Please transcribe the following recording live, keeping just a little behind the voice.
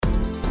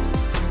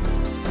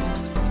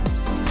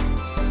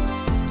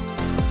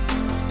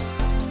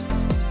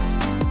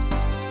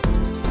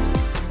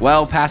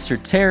Well, Pastor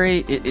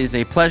Terry, it is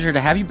a pleasure to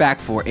have you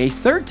back for a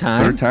third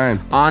time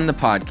on the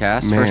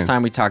podcast. Man. First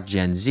time we talked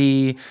Gen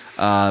Z,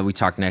 we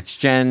talked next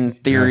gen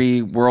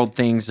theory, world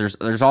things.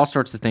 There's all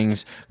sorts of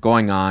things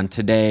going on.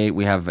 Today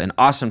we have an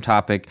awesome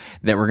topic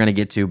that we're going to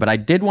get to, but I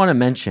did want to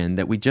mention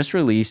that we just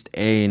released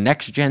a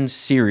next gen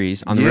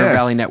series on the River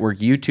Valley Network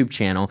YouTube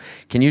channel.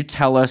 Can you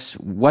tell us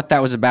what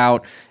that was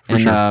about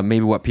and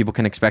maybe what people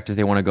can expect if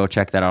they want to go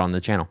check that out on the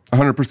channel?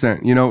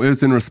 100%. You know, it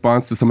was in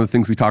response to some of the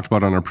things we talked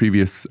about on our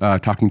previous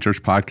Talking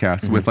Church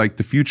podcast with like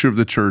the future of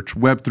the church,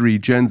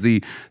 Web3, Gen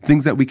Z,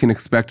 things that we can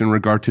expect in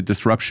regard to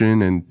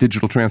disruption and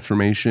digital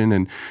transformation.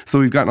 And so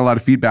we've gotten a lot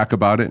of feedback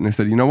about it. And I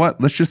said, you know what?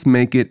 Let's just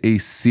make it a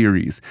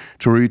series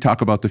to where we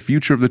talk about the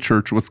future of the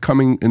church, what's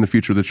coming in the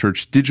future of the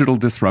church, digital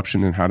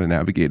disruption, and how to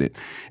navigate it.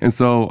 And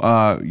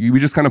so we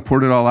just kind of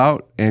poured it all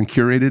out and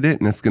curated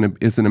it. And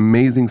it's an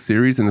amazing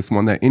series. And it's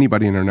one that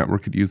anybody in our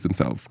network could use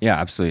themselves. Yeah,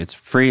 absolutely. It's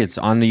free. It's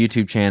on the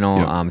YouTube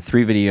channel.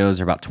 3 videos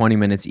are about 20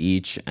 minutes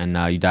each, and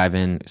you dive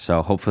in.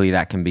 So hopefully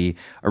that can be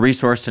a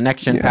resource to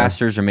next-gen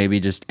pastors, or maybe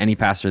just any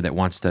pastor that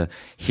wants to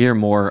hear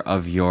more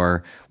of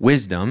your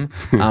wisdom.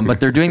 But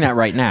they're doing that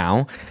right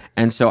now.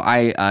 And so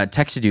I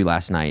texted you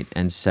last night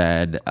and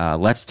said,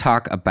 let's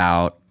talk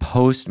about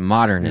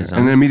postmodernism.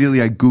 And then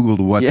immediately I Googled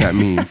what that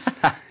means.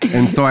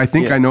 And so I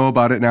think I know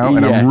about it now,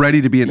 and I'm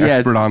ready to be an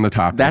expert on the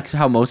topic. That's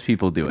how most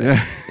people do it,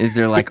 is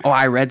they're like, oh,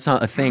 I read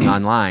a thing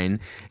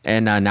online,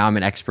 and now I'm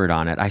an expert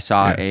on it. I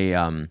saw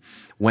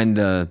when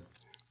the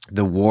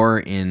war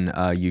in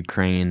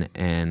Ukraine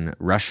and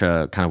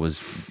Russia kind of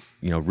was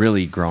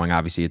really growing.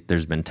 Obviously,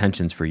 there's been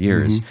tensions for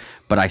years,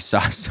 but I saw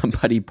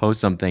somebody post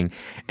something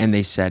and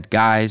they said,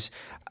 guys,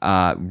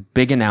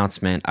 big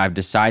announcement. I've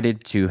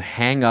decided to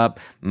hang up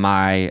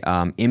my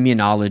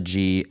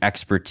immunology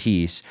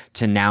expertise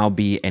to now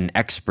be an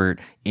expert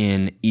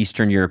in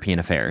Eastern European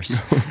affairs.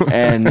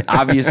 And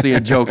obviously a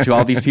joke to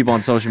all these people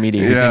on social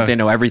media who think they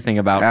know everything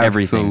about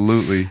everything.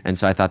 Absolutely. And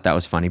so I thought that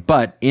was funny.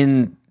 But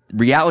in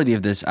reality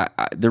of this,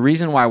 the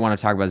reason why I want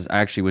to talk about this, I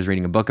actually was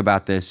reading a book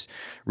about this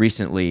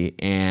recently,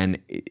 and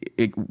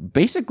it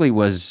basically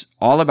was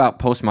all about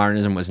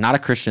postmodernism. It was not a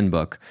Christian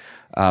book,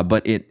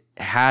 but it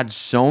had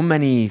so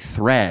many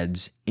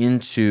threads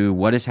into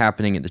what is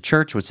happening in the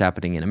church, what's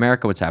happening in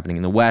America, what's happening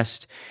in the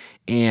West.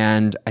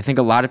 And I think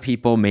a lot of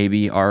people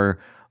maybe are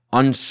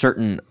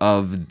uncertain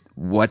of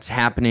what's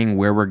happening,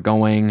 where we're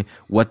going,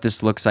 what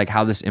this looks like,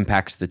 how this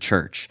impacts the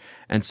church.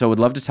 And so would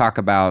love to talk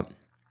about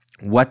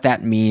what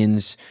that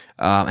means,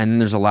 and then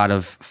there's a lot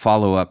of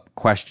follow-up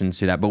questions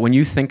to that. But when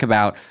you think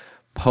about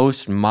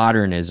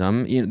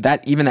postmodernism,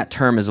 that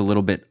term is a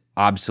little bit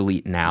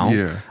obsolete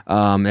now.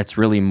 That's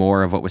really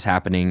more of what was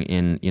happening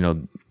in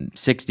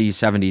 60s,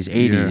 70s,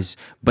 80s,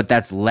 but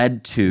that's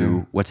led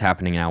to what's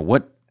happening now.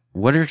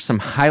 What are some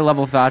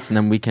high-level thoughts, and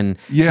then we can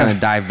kind of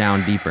dive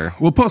down deeper?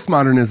 Well,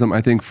 postmodernism, I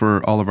think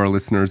for all of our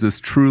listeners, is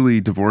truly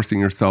divorcing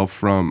yourself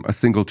from a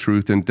single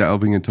truth and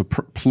delving into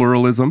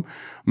pluralism,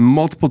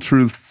 multiple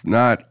truths,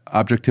 not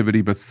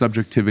objectivity, but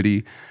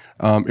subjectivity.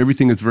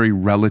 Everything is very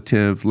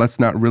relative. Let's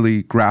not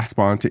really grasp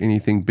onto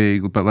anything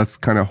big, but let's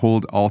kind of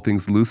hold all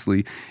things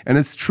loosely. And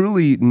it's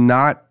truly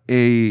not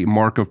a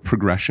mark of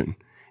progression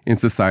in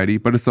society,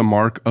 but it's a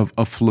mark of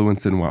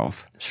affluence and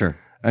wealth. Sure.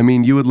 I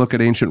mean, you would look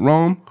at ancient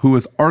Rome, who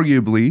was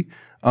arguably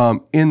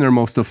in their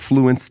most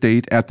affluent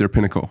state at their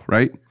pinnacle,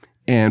 right?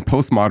 And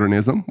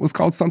postmodernism was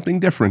called something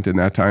different in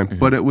that time,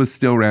 but it was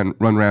still run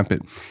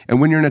rampant. And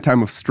when you're in a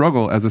time of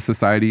struggle as a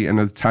society, and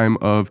a time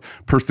of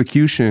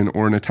persecution,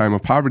 or in a time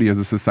of poverty as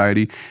a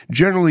society,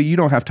 generally you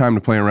don't have time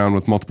to play around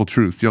with multiple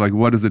truths. You're like,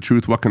 what is the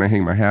truth? What can I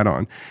hang my hat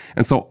on?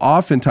 And so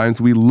oftentimes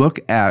we look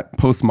at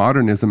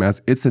postmodernism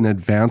as it's an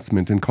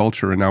advancement in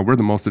culture, and now we're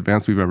the most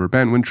advanced we've ever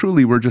been, when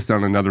truly we're just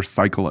on another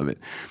cycle of it.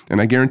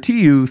 And I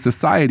guarantee you,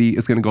 society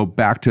is going to go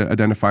back to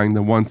identifying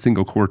the one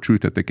single core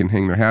truth that they can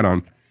hang their hat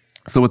on.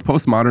 So with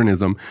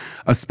postmodernism,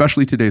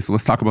 especially today, so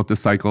let's talk about this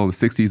cycle, the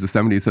 60s, the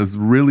 70s, has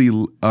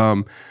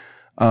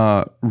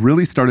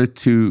really started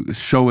to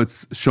show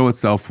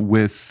itself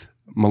with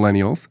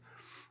millennials,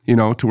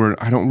 to where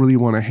I don't really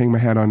want to hang my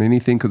hat on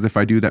anything, because if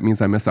I do, that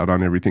means I miss out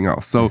on everything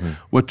else. So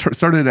what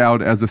started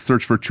out as a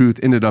search for truth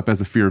ended up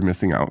as a fear of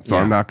missing out. So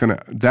I'm not going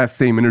to, that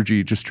same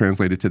energy just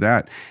translated to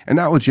that. And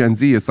now with Gen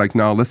Z, it's like,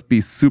 no, let's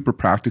be super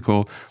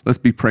practical. Let's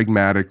be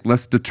pragmatic.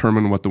 Let's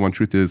determine what the one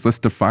truth is. Let's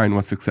define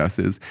what success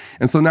is.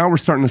 And so now we're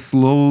starting to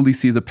slowly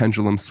see the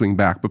pendulum swing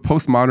back. But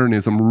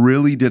postmodernism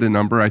really did a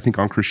number, I think,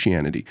 on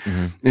Christianity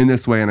in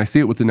this way. And I see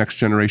it with the next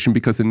generation,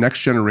 because the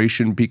next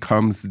generation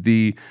becomes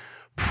the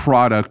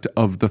product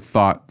of the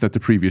thought that the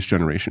previous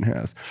generation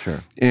has.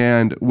 Sure.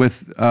 And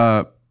with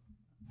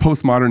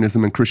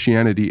postmodernism and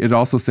Christianity, it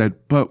also said,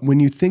 but when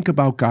you think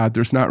about God,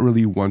 there's not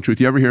really one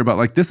truth. You ever hear about,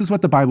 like, this is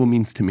what the Bible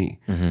means to me?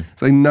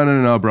 It's like,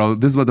 no, bro.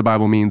 This is what the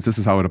Bible means. This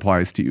is how it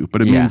applies to you.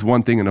 But it means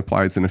one thing and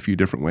applies in a few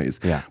different ways.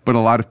 But a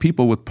lot of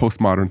people with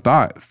postmodern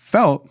thought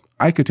felt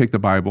I could take the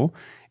Bible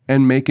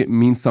and make it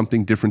mean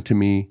something different to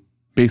me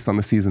based on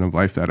the season of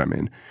life that I'm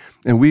in.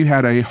 And we've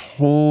had a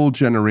whole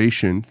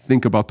generation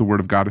think about the Word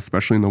of God,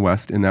 especially in the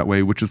West, in that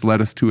way, which has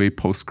led us to a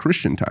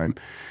post-Christian time.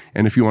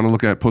 And if you want to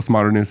look at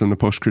postmodernism and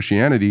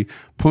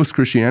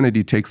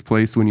post-Christianity takes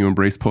place when you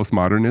embrace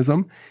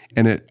postmodernism,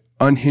 and it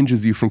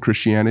unhinges you from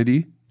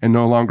Christianity, and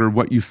no longer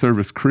what you serve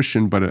as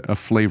Christian, but a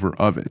flavor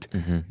of it.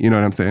 You know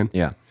what I'm saying?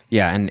 Yeah.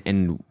 Yeah.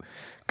 And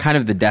kind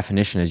of the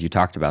definition, as you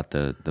talked about,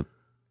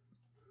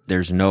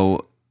 there's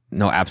no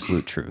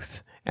absolute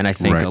truth. And I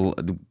think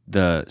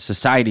the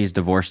society has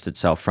divorced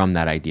itself from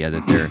that idea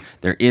that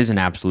there is an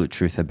absolute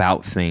truth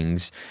about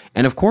things.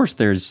 And of course,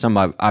 there's some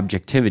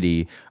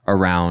objectivity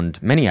around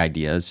many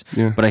ideas.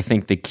 Yeah. But I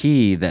think the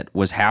key that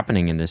was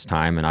happening in this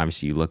time, and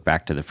obviously you look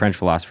back to the French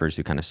philosophers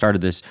who kind of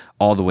started this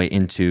all the way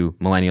into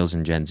millennials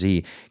and Gen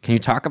Z. Can you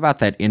talk about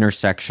that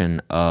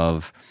intersection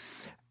of,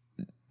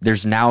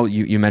 there's now,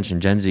 you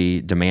mentioned Gen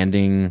Z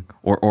demanding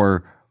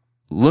or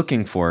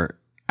looking for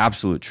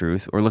absolute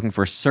truth or looking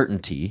for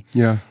certainty.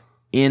 Yeah.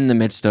 In the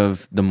midst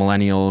of the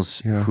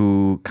millennials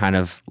who kind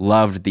of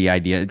loved the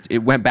idea. It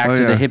went back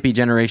to the hippie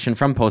generation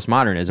from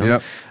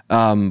postmodernism.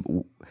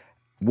 Yep.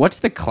 What's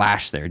the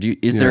clash there?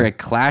 Is there a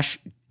clash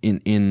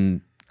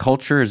in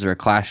culture? Is there a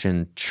clash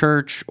in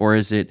church? Or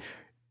is it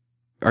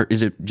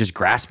just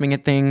grasping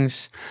at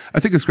things?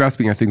 I think it's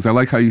grasping at things. I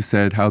like how you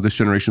said how this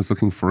generation is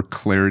looking for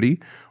clarity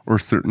or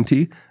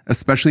certainty,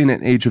 especially in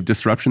an age of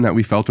disruption that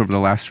we felt over the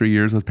last 3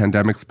 years with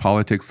pandemics,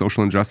 politics,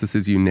 social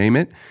injustices, you name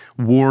it,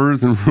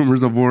 wars and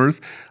rumors of wars.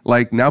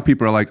 Like now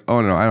people are like, oh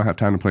no, I don't have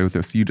time to play with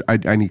this.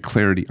 I need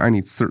clarity. I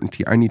need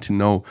certainty. I need to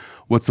know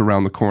what's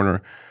around the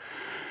corner.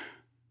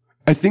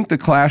 I think the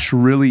clash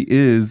really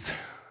is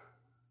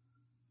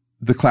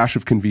the clash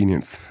of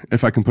convenience,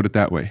 if I can put it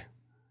that way.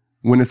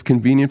 When it's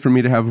convenient for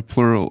me to have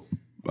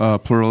a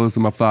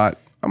pluralism of thought,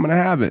 I'm going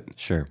to have it.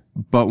 Sure.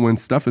 But when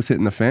stuff is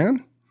hitting the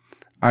fan,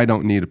 I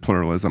don't need a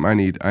pluralism. I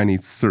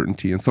need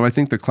certainty. And so I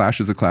think the clash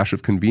is a clash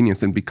of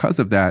convenience. And because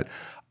of that,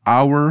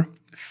 our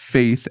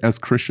faith as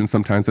Christians,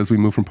 sometimes as we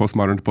move from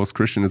postmodern to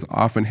post-Christian, is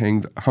often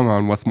hung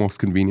on what's most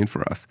convenient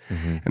for us.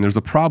 Mm-hmm. And there's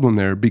a problem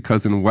there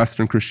because in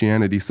Western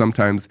Christianity,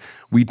 sometimes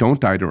we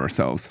don't die to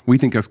ourselves. We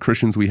think as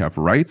Christians we have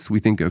rights. We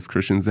think as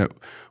Christians that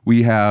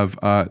we have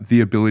the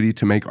ability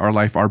to make our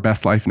life our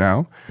best life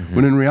now,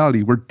 when in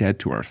reality we're dead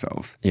to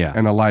ourselves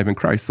and alive in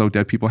Christ. So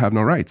dead people have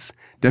no rights.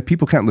 Dead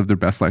people can't live their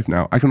best life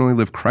now. I can only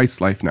live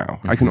Christ's life now.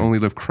 I can only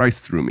live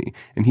Christ through me.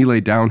 And he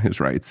laid down his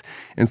rights.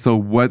 And so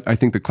what I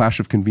think the clash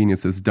of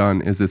convenience has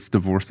done is it's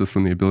divorced us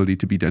from the ability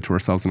to be dead to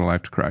ourselves and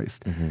alive to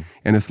Christ.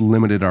 And it's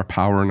limited our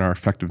power and our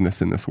effectiveness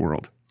in this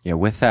world. Yeah,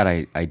 with that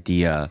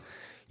idea,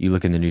 you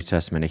look in the New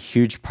Testament, a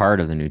huge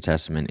part of the New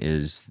Testament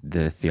is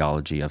the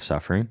theology of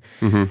suffering.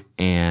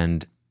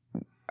 And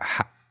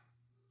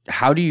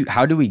how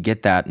do we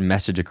get that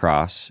message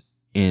across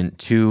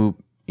into,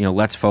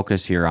 let's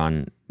focus here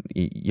on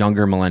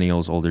younger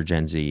millennials, older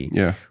Gen Z,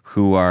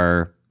 who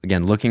are,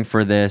 again, looking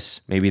for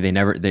this. Maybe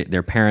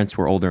their parents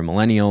were older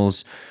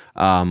millennials,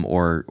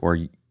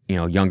 or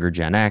younger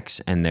Gen X,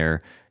 and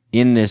they're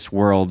in this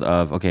world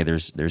of, okay,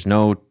 there's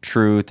no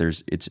truth,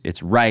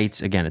 it's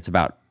rights. Again, it's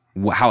about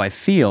how I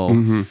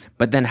feel,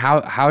 but then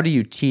how do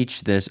you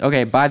teach this?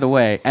 Okay, by the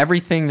way,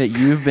 everything that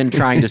you've been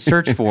trying to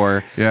search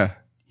for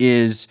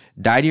is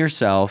die to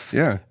yourself,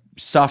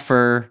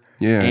 suffer,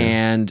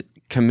 and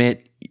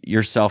commit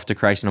yourself to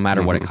Christ no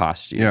matter what it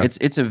costs you.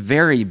 It's a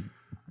very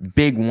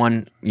big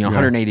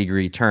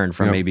 180-degree turn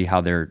from maybe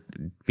how they're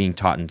being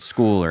taught in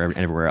school or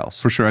everywhere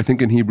else. For sure. I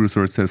think in Hebrews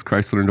where it says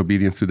Christ learned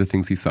obedience through the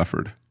things he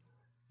suffered.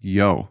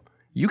 You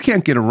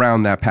can't get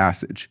around that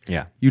passage.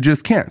 Yeah. You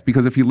just can't,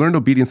 because if he learned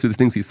obedience through the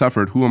things he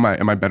suffered, who am I?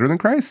 Am I better than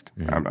Christ?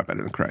 I'm not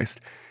better than Christ.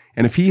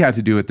 And if he had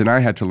to do it, then I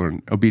had to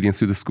learn obedience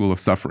through the school of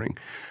suffering.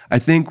 I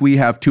think we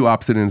have two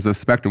opposite ends of the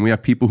spectrum. We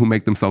have people who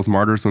make themselves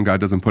martyrs when God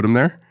doesn't put them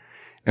there.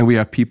 And we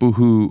have people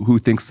who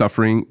think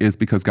suffering is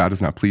because God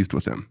is not pleased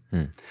with them.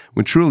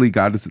 When truly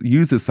God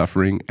uses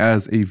suffering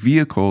as a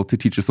vehicle to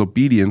teach us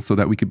obedience so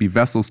that we could be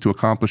vessels to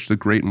accomplish the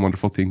great and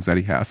wonderful things that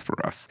he has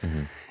for us.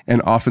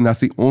 And often that's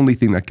the only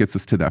thing that gets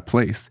us to that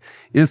place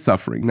is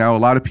suffering. Now, a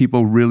lot of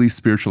people really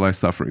spiritualize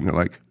suffering. They're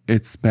like,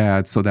 it's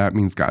bad, so that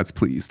means God's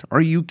pleased.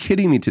 Are you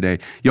kidding me today?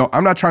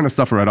 I'm not trying to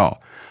suffer at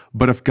all.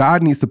 But if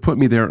God needs to put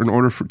me there in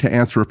order to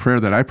answer a prayer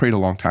that I prayed a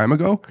long time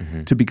ago,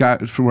 to be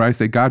God, for where I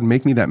say, God,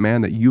 make me that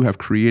man that you have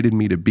created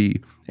me to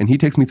be. And he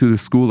takes me through the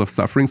school of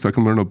suffering so I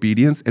can learn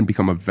obedience and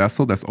become a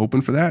vessel that's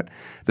open for that,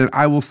 then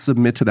I will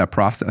submit to that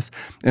process.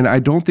 And I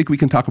don't think we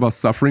can talk about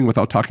suffering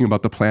without talking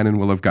about the plan and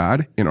will of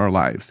God in our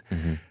lives.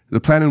 The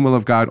plan and will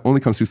of God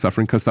only comes through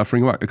suffering, because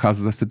suffering, what? It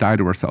causes us to die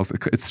to ourselves.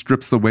 It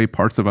strips away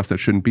parts of us that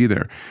shouldn't be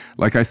there.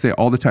 Like I say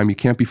all the time, you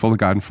can't be full of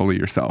God and full of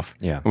yourself.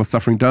 And what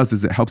suffering does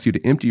is it helps you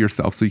to empty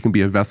yourself so you can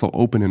be a vessel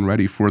open and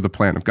ready for the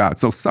plan of God.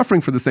 So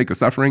suffering for the sake of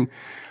suffering,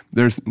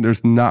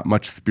 there's not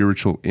much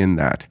spiritual in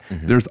that.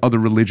 There's other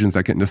religions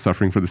that get into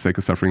suffering for the sake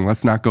of suffering.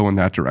 Let's not go in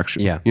that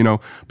direction.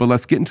 But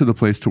let's get into the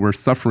place to where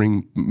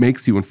suffering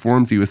makes you and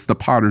forms you. It's the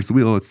potter's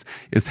wheel.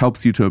 It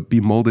helps you to be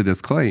molded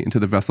as clay into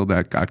the vessel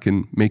that God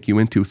can make you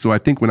into. So I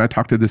think when I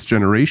talk to this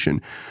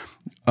generation,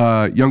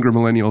 younger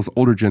millennials,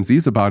 older Gen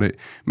Zs about it,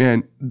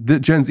 man, the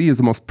Gen Z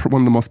is one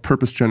of the most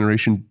purpose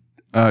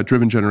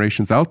driven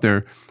generations out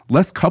there.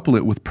 Let's couple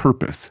it with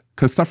purpose,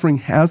 because suffering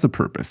has a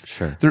purpose.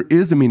 Sure. There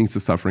is a meaning to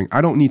suffering.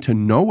 I don't need to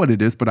know what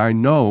it is, but I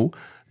know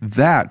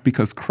that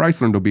because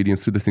Christ learned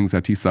obedience through the things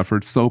that he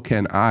suffered, so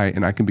can I,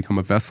 and I can become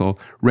a vessel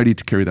ready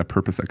to carry that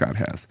purpose that God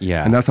has.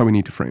 Yeah. And that's how we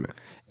need to frame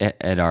it.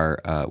 At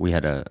our, we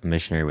had a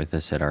missionary with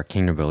us at our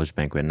Kingdom Village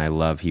banquet,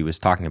 and he was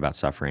talking about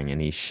suffering,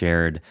 and he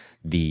shared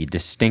the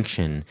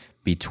distinction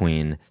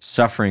between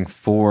suffering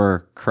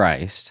for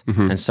Christ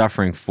and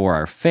suffering for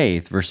our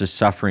faith versus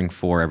suffering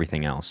for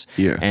everything else.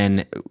 Yeah.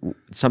 And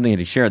something that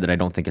he shared that I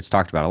don't think it's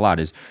talked about a lot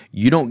is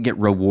you don't get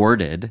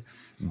rewarded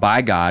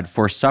by God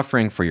for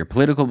suffering for your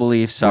political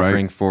beliefs,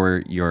 suffering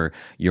for your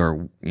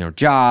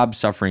job,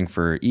 suffering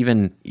for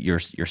even your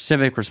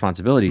civic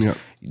responsibilities. Yeah.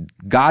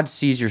 God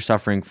sees your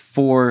suffering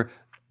for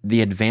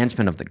the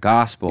advancement of the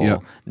gospel.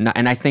 Yeah.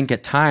 And I think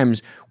at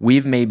times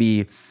we've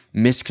maybe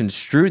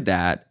misconstrued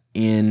that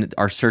in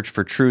our search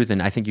for truth.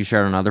 And I think you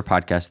shared on another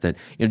podcast that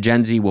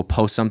Gen Z will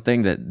post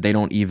something that they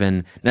don't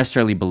even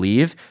necessarily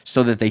believe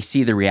so that they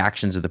see the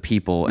reactions of the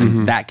people,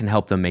 and that can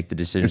help them make the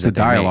decisions. It's a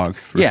dialogue,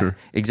 for sure.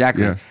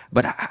 Exactly. Yeah.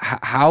 But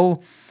how,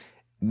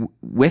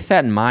 with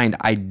that in mind,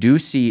 I do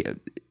see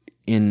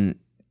in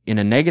a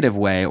negative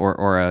way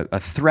or a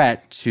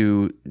threat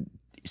to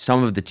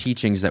some of the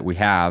teachings that we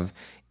have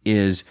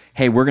is,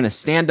 hey, we're going to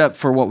stand up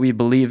for what we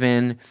believe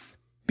in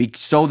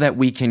so that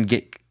we can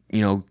get,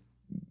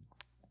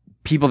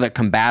 people that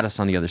combat us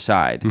on the other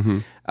side.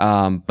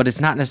 But it's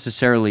not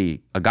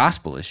necessarily a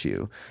gospel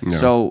issue. No.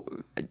 So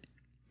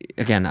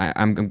again,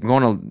 I'm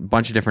going a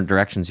bunch of different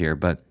directions here,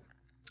 but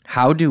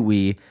how do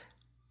we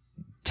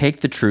take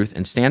the truth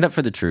and stand up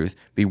for the truth,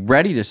 be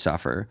ready to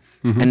suffer,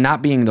 and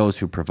not being those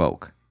who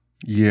provoke?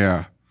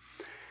 Yeah.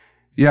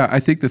 Yeah,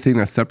 I think the thing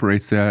that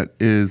separates that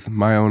is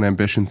my own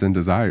ambitions and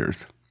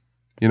desires.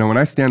 When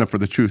I stand up for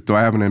the truth, do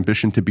I have an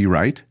ambition to be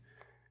right?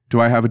 Do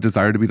I have a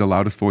desire to be the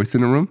loudest voice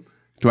in a room?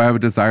 Do I have a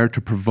desire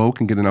to provoke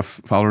and get enough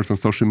followers on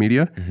social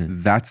media?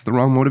 That's the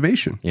wrong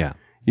motivation. Yeah.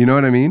 You know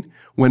what I mean?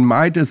 When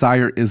my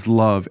desire is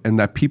love and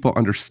that people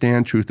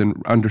understand truth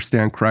and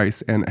understand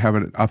Christ and have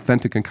an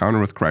authentic encounter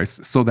with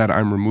Christ so that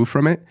I'm removed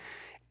from it,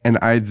 and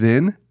I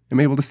then am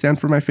able to stand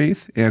for my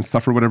faith and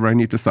suffer whatever I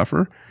need to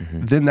suffer,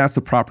 then that's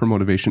a proper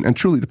motivation. And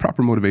truly, the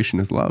proper motivation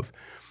is love.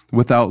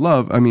 Without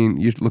love,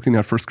 you're looking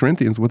at 1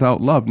 Corinthians,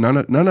 without love,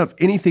 none of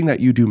anything that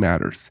you do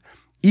matters.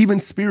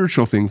 Even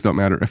spiritual things don't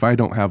matter if I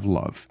don't have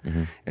love.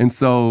 And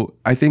so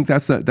I think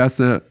that's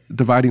a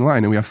dividing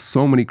line. And we have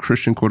so many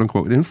Christian, quote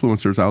unquote,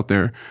 influencers out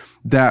there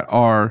that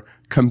are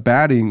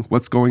combating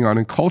what's going on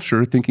in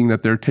culture, thinking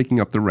that they're taking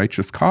up the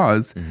righteous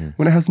cause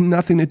when it has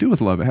nothing to do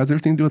with love. It has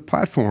everything to do with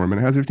platform,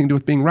 and it has everything to do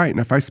with being right. And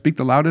if I speak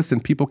the loudest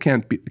and people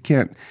can't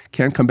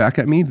come back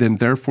at me, then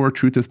therefore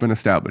truth has been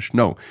established.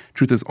 No,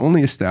 truth is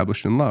only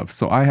established in love.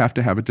 So I have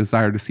to have a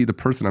desire to see the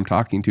person I'm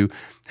talking to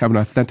have an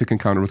authentic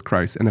encounter with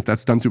Christ. And if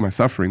that's done through my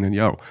suffering,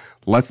 then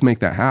let's make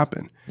that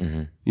happen.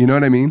 You know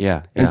what I mean?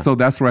 Yeah. And so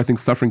that's where I think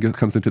suffering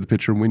comes into the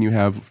picture, when you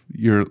have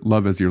your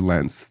love as your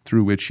lens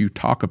through which you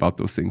talk about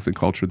those things in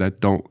culture that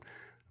don't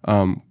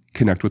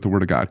connect with the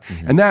Word of God.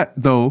 And that,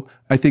 though,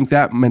 I think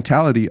that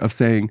mentality of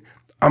saying,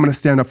 I'm going to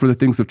stand up for the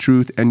things of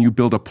truth, and you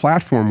build a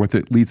platform with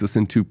it, leads us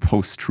into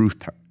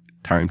post-truth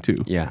time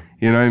too. Yeah.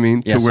 You know what I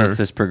mean? Yes, it's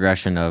this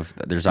progression of,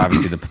 there's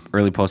obviously the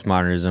early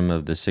postmodernism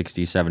of the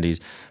 60s, 70s,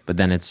 but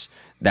then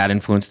that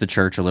influenced the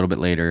church a little bit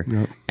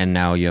later, and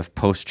now you have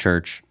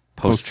post-church,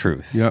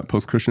 post-truth. Yeah,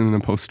 post-Christian and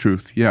then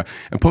post-truth. Yeah.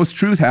 And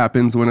post-truth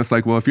happens when it's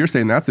like, well, if you're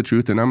saying that's the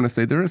truth, then I'm going to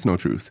say there is no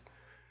truth.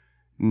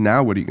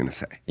 Now what are you going to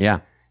say? Yeah.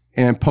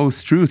 And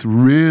post-truth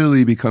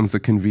really becomes a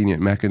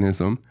convenient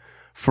mechanism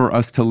for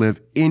us to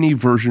live any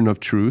version of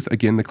truth,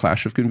 again, the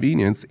clash of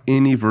convenience,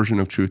 any version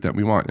of truth that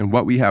we want. And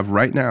what we have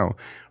right now,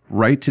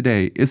 right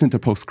today, isn't a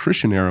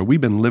post-Christian era.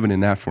 We've been living in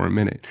that for a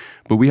minute.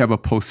 But we have a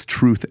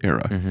post-truth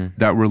era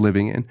that we're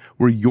living in,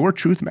 where your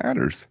truth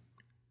matters.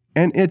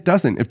 And it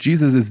doesn't. If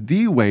Jesus is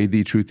the way,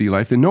 the truth, the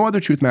life, then no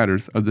other truth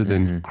matters other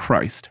than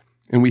Christ.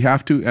 And we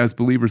have to, as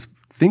believers,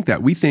 think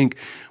that. We think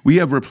we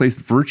have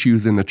replaced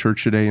virtues in the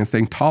church today and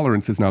saying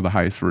tolerance is now the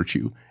highest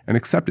virtue and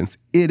acceptance.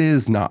 It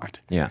is not.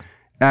 Yeah.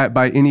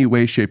 By any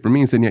way, shape, or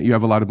means. And yet you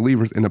have a lot of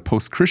believers in a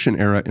post-Christian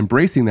era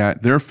embracing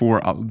that,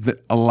 therefore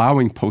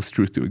allowing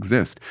post-truth to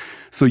exist.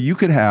 So you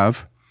could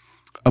have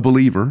a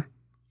believer,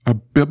 a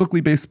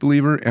biblically based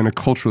believer and a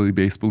culturally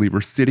based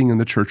believer sitting in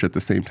the church at the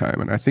same time.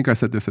 And I think I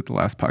said this at the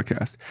last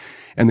podcast.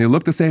 And they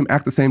look the same,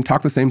 act the same,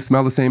 talk the same,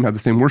 smell the same, have the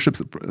same worship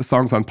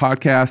songs on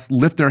podcasts,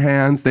 lift their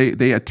hands,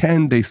 they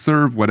attend, they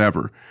serve,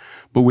 whatever.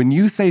 But when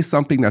you say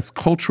something that's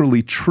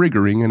culturally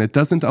triggering and it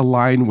doesn't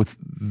align with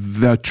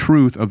the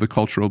truth of the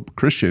cultural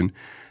Christian,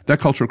 that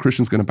cultural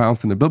Christian is going to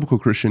bounce, and the biblical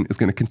Christian is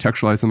going to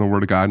contextualize in the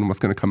Word of God, and what's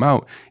going to come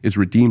out is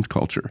redeemed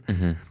culture.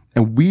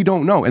 And we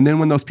don't know. And then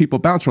when those people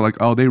bounce, we're like,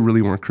 oh, they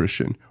really weren't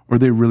Christian, or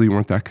they really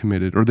weren't that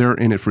committed, or they're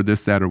in it for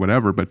this, that, or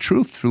whatever. But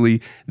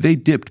truthfully, they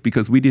dipped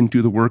because we didn't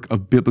do the work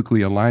of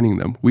biblically aligning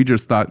them. We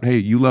just thought, hey,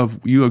 you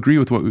agree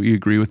with what we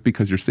agree with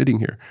because you're sitting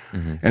here.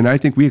 And I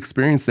think we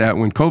experienced that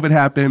when COVID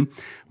happened,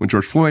 when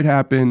George Floyd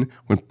happened,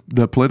 when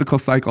the political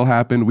cycle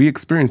happened. We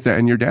experienced that.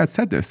 And your dad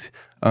said this.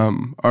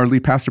 Our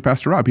lead pastor,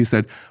 Pastor Rob, he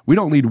said, we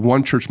don't lead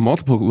one church,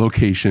 multiple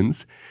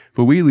locations,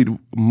 but we lead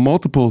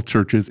multiple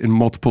churches in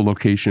multiple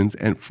locations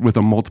and with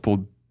a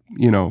multiple,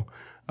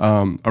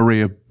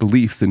 array of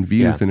beliefs and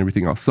views and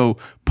everything else. So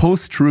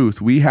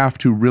post-truth, we have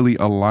to really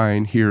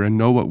align here and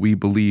know what we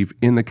believe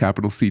in the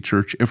capital C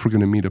church if we're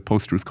going to meet a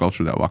post-truth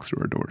culture that walks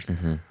through our doors.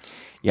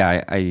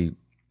 Yeah,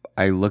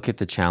 I look at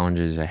the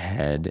challenges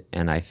ahead,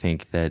 and I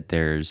think that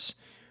there's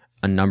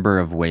a number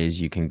of ways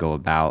you can go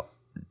about,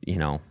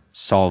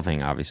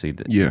 solving obviously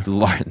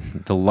the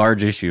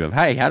large issue of,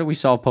 hey, how do we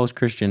solve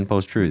post-Christian,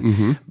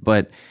 post-truth?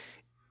 But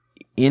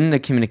in the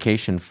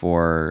communication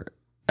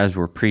as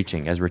we're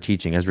preaching, as we're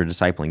teaching, as we're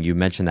discipling, you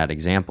mentioned that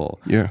example.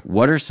 Yeah.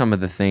 What are some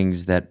of the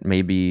things that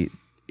maybe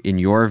in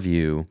your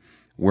view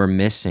we're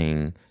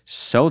missing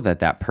so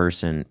that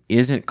person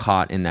isn't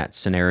caught in that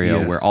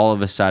scenario where all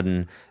of a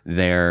sudden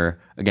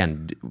they're,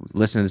 again,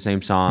 listening to the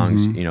same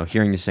songs,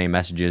 hearing the same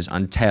messages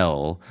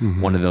until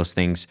one of those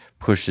things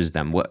pushes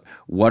them?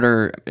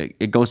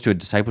 It goes to a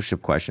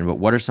discipleship question, but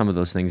what are some of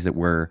those things that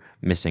we're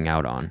missing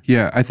out on?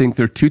 Yeah, I think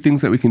there are two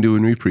things that we can do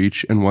when we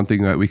preach and one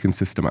thing that we can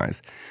systemize.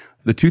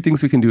 The two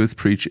things we can do as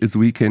preach is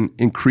we can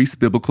increase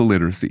biblical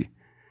literacy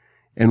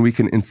and we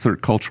can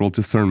insert cultural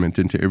discernment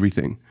into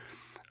everything.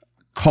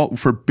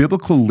 For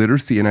biblical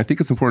literacy, and I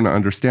think it's important to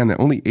understand that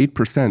only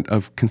 8%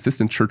 of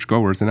consistent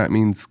churchgoers, and that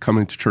means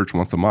coming to church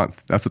once a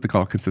month, that's what they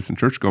call a consistent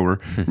churchgoer,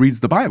 reads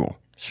the Bible.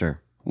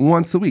 Sure.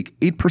 Once a week.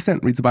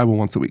 8% reads the Bible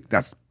once a week.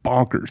 That's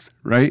bonkers,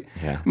 right?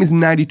 Yeah. It means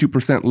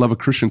 92% love a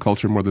Christian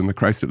culture more than the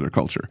Christ of their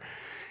culture.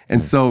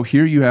 And so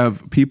here you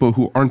have people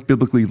who aren't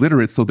biblically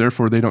literate, so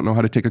therefore they don't know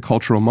how to take a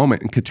cultural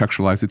moment and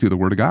contextualize it through the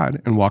Word of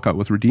God and walk out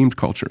with redeemed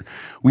culture.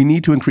 We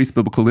need to increase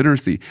biblical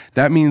literacy.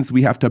 That means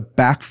we have to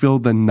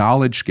backfill the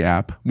knowledge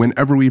gap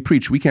whenever we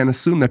preach. We can't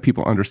assume that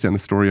people understand the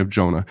story of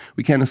Jonah.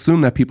 We can't assume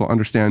that people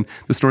understand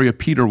the story of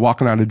Peter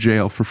walking out of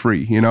jail for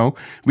free,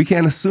 We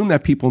can't assume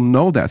that people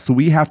know that. So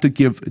we have to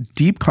give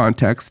deep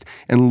context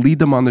and lead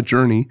them on the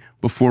journey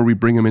before we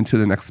bring them into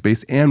the next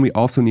space. And we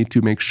also need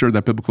to make sure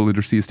that biblical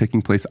literacy is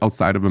taking place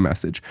outside of a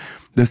message.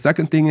 The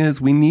second thing is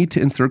we need to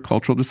insert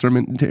cultural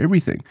discernment into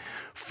everything.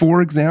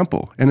 For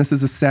example, and this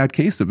is a sad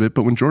case of it,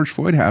 but when George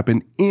Floyd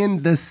happened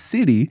in the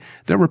city,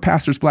 there were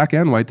pastors, black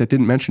and white, that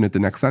didn't mention it the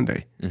next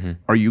Sunday.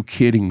 Are you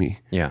kidding me?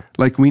 Yeah.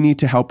 Like, we need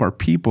to help our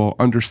people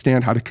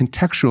understand how to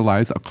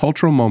contextualize a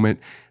cultural moment,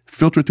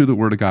 filter through the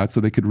Word of God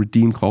so they could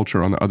redeem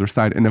culture on the other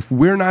side. And if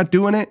we're not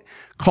doing it,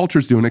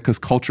 culture's doing it because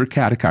culture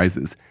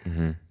catechizes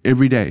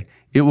every day.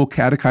 It will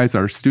catechize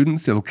our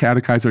students. It'll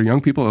catechize our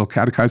young people. It'll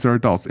catechize our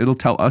adults. It'll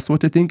tell us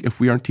what to think if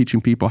we aren't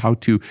teaching people how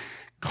to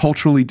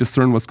culturally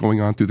discern what's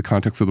going on through the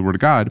context of the Word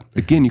of God.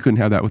 Again, you couldn't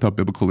have that without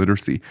biblical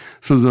literacy.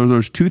 So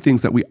there's two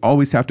things that we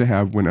always have to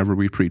have whenever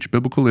we preach: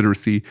 biblical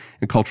literacy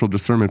and cultural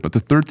discernment. But the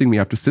third thing we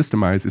have to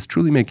systemize is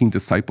truly making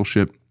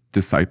discipleship.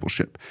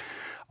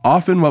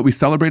 Often what we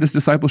celebrate as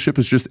discipleship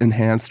is just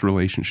enhanced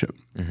relationship.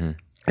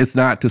 It's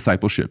not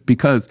discipleship,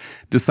 because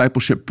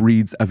discipleship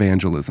breeds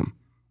evangelism.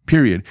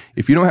 Period.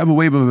 If you don't have a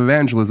wave of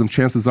evangelism,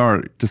 chances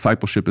are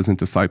discipleship isn't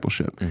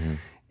discipleship.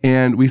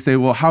 And we say,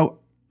 well,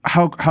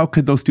 how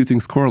could those two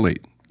things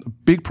correlate? A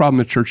big problem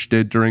the church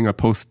did during a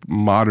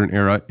postmodern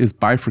era is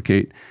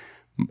bifurcate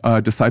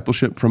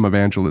discipleship from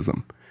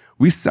evangelism.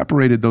 We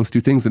separated those two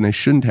things, and they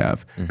shouldn't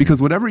have,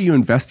 because whatever you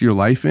invest your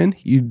life in,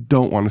 you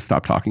don't want to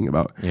stop talking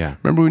about. Yeah.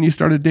 Remember when you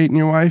started dating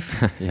your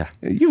wife? Yeah.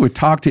 You would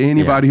talk to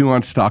anybody who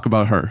wants to talk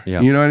about her. Yeah.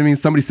 You know what I mean?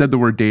 Somebody said the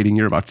word dating,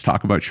 you're about to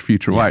talk about your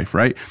future wife,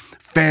 right?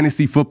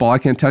 Fantasy football. I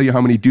can't tell you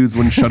how many dudes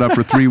wouldn't shut up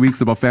for 3 weeks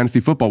about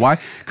fantasy football. Why?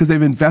 Because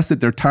they've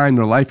invested their time,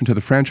 their life into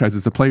the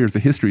franchises, the players, the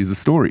histories, the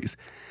stories.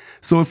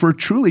 So if we're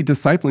truly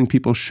discipling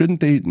people, shouldn't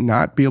they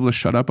not be able to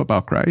shut up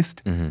about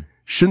Christ?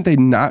 Shouldn't they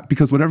not?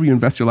 Because whatever you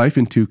invest your life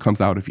into comes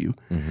out of you.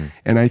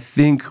 And I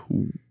think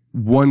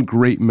one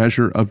great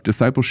measure of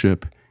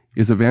discipleship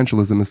is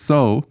evangelism. And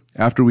so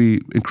after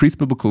we increase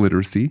biblical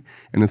literacy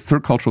and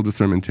insert cultural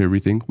discernment to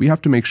everything, we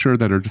have to make sure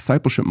that our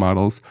discipleship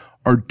models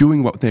are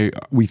doing what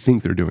we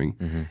think they're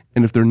doing.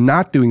 And if they're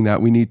not doing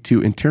that, we need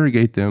to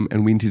interrogate them,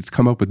 and we need to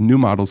come up with new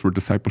models where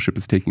discipleship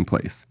is taking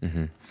place.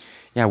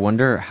 Yeah, I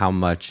wonder how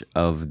much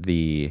of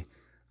the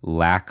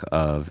lack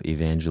of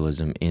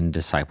evangelism in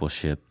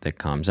discipleship that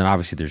comes, and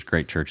obviously there's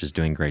great churches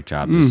doing great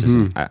jobs. This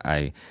isn't,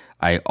 I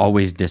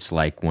always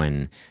dislike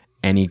when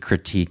any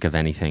critique of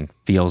anything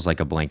feels like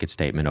a blanket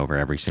statement over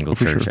every single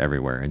church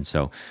everywhere. And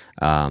so,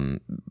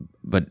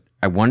 but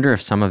I wonder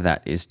if some of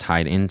that is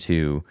tied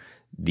into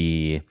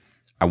the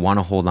I want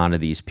to hold on to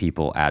these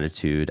people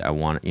attitude. I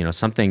want,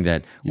 something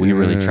that we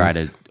really try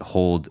to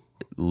hold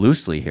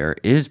loosely here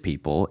is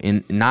people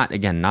in not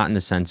in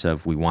the sense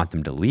of we want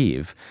them to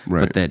leave,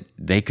 but that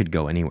they could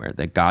go anywhere,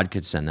 that God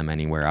could send them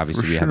anywhere.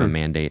 Obviously, we have a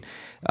mandate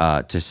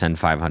to send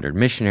 500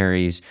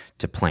 missionaries,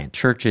 to plant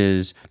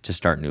churches, to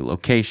start new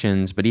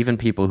locations. But even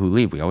people who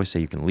leave, we always say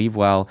you can leave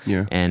well.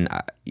 Yeah. And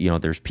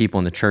there's people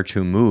in the church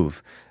who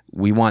move.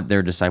 We want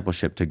their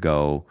discipleship to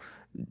go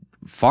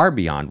far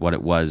beyond what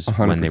it was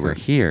 100%. When they were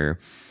here.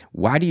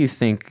 Why do you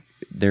think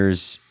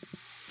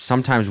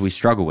sometimes we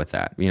struggle with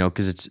that?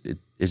 Because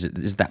is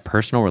it that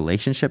personal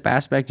relationship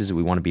aspect? Is it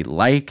we want to be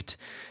liked,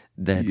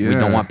 that we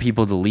don't want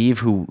people to leave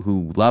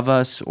who love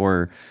us?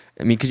 Or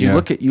because you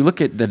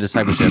look at the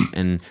discipleship,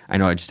 and I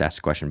know I just asked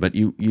a question, but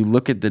you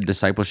look at the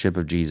discipleship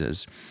of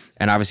Jesus,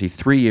 and obviously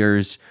 3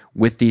 years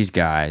with these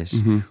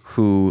guys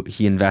who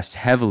he invests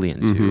heavily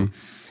into.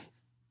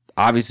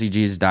 Obviously,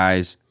 Jesus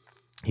dies,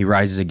 he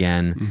rises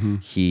again,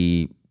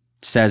 he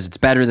says it's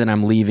better that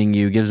I'm leaving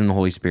you, gives them the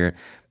Holy Spirit,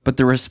 but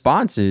the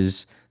response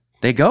is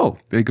they go,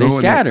 they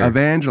scatter, and they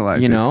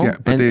evangelize,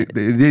 but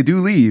they do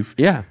leave,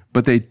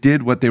 but they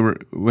did what they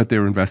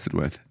were invested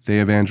with.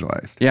 They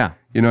evangelized,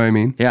 you know what I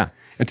mean,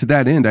 and to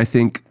that end, I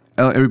think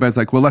everybody's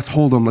like, well, let's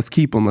hold them, let's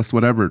keep them, let's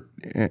whatever,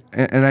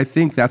 and I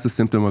think that's a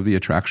symptom of the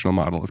attractional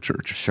model of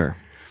church. Sure,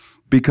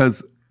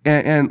 because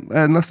and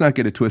let's not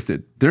get it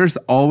twisted. There's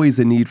always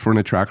a need for an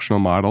attractional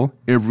model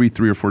every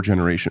 3 or 4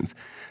 generations.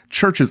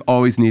 Churches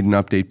always need an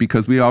update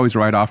because we always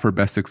write off our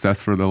best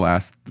success for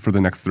the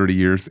next 30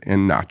 years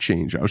and not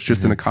change. I was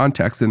just in a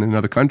context in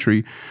another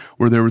country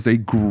where there was a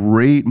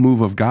great move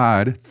of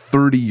God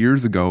 30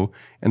 years ago,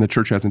 and the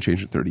church hasn't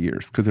changed in 30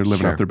 years because they're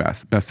living off their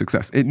best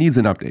success. It needs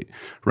an update,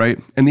 right?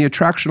 And the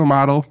attractional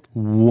model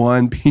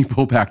won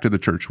people back to the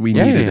church. We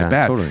needed it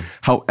bad. Totally.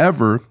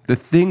 However, the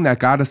thing that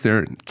got us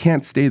there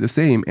can't stay the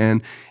same.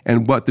 And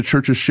what the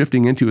church is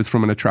shifting into is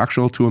from an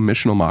attractional to a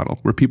missional model,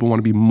 where people want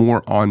to be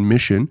more on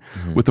mission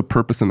with the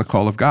purpose and the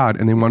call of God,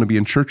 and they want to be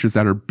in churches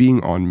that are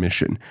being on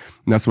mission.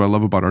 And that's what I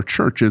love about our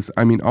church is,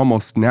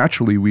 almost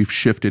naturally we've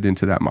shifted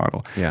into that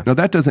model. Now,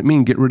 that doesn't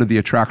mean get rid of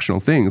the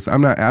attractional things.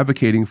 I'm not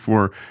advocating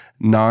for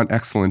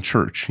non-excellent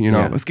church.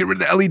 Let's get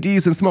rid of the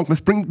LEDs and smoke.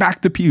 Let's bring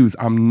back the pews.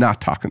 I'm not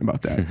talking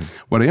about that.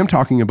 What I am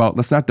talking about,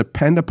 let's not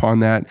depend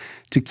upon that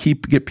to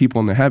get people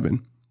into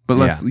heaven. But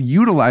let's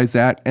utilize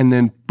that and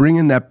then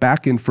bringing that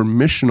back in for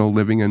missional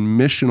living and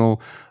missional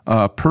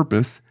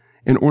purpose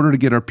in order to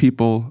get our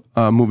people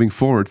moving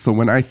forward. So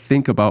when I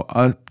think about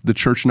the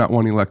church not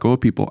wanting to let go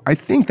of people, I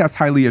think that's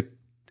highly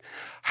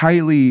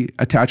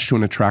attached to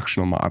an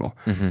attractional model.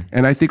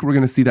 And I think we're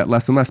going to see that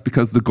less and less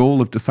because the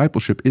goal of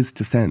discipleship is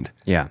to send.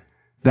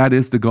 That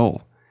is the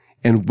goal.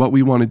 And what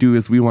we want to do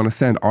is we want to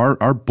send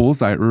our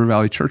bullseye at River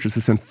Valley Church is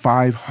to send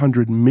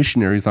 500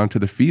 missionaries onto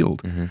the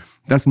field.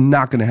 That's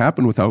not going to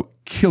happen without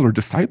killer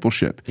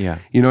discipleship.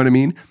 You know what I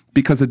mean?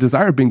 Because the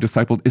desire of being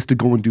discipled is to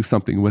go and do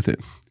something with it.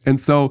 And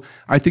so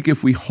I think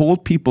if we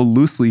hold people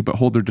loosely but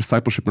hold their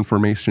discipleship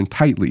information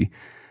tightly,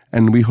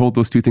 and we hold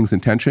those two things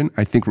in tension,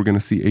 I think we're going to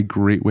see a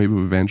great wave of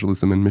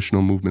evangelism and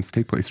missional movements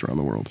take place around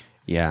the world.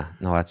 Yeah,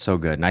 no, that's so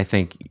good. And I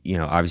think,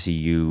 obviously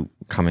you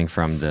coming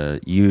from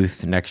the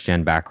youth, next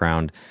gen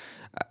background,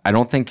 I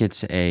don't think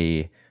it's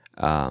a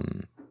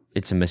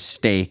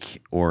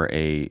mistake or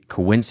a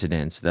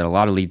coincidence that a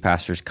lot of lead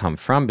pastors come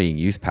from being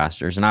youth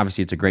pastors. And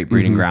obviously it's a great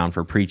breeding ground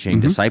for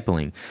preaching,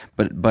 discipling.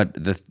 But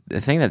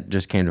the thing that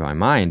just came to my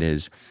mind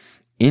is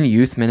in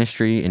youth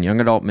ministry, in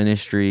young adult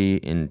ministry,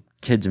 in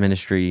kids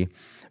ministry,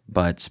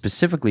 but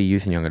specifically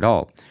youth and young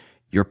adult,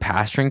 you're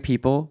pastoring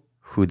people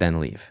who then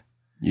leave.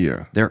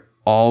 They're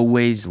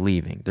always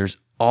leaving. There's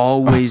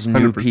always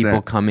 100%. New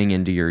people coming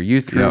into your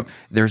youth group.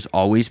 There's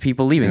always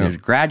people leaving. They're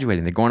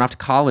graduating. They're going off to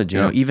college.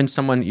 Even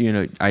someone,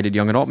 I did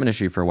young adult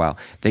ministry for a while.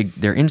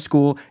 They're in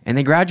school and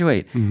they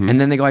graduate. And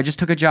then they go, I just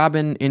took a job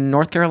in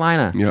North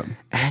Carolina.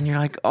 And you're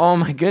like, oh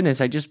my goodness,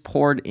 I just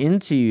poured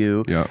into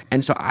you.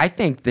 And so I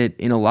think that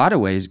in a lot of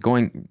ways,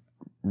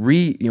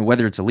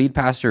 whether it's a lead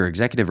pastor or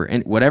executive or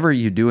whatever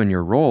you do in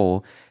your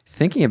role,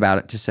 thinking about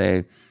it to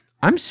say,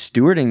 I'm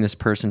stewarding this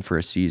person for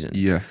a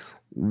season.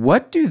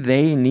 What do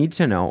they need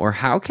to know, or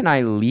how can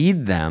I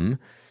lead them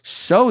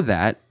so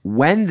that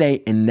when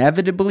they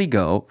inevitably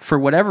go, for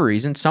whatever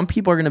reason, some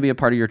people are going to be a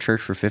part of your church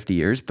for 50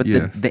 years, but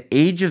the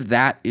age of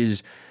that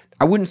is,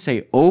 I wouldn't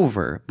say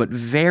over, but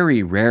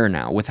very rare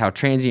now with how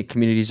transient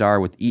communities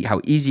are, with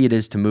how easy it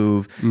is to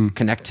move,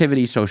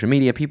 connectivity, social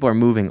media, people are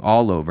moving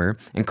all over,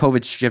 and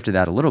COVID's shifted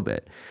that a little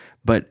bit.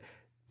 But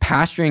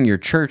pastoring your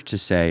church to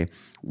say,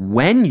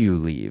 when you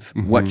leave,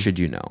 what should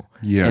you know?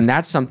 And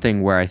that's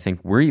something where I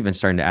think we're even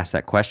starting to ask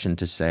that question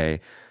to say,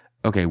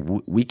 okay,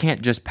 we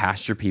can't just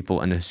pastor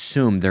people and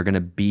assume they're going to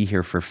be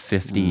here for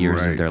 50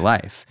 years of their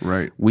life.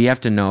 We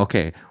have to know,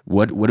 okay,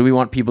 what do we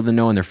want people to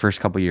know in their first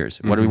couple of years?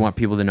 What do we want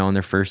people to know in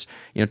their first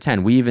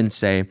 10? We even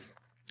say,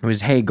 it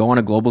was, hey, go on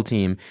a global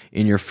team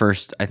in your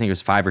first, I think it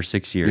was 5 or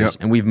 6 years.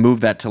 And we've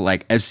moved that to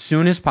like as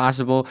soon as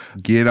possible,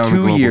 get on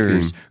 2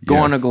 years, team. Go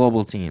on a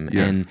global team.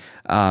 And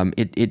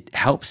it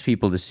helps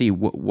people to see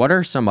what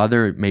are some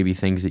other maybe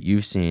things that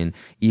you've seen,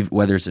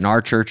 whether it's in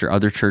our church or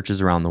other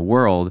churches around the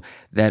world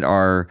that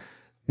are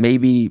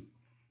maybe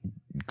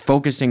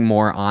focusing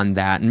more on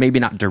that, and maybe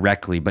not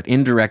directly, but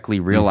indirectly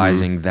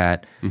realizing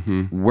that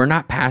we're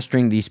not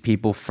pastoring these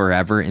people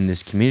forever in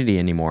this community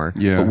anymore,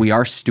 but we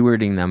are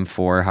stewarding them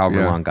for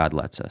however long God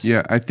lets us.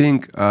 Yeah, I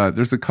think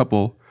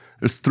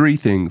there's three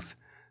things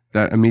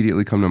that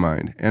immediately come to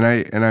mind. And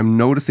I'm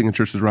noticing in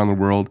churches around the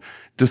world,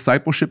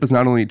 discipleship is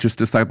not only just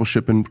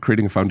discipleship and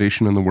creating a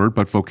foundation in the word,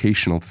 but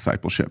vocational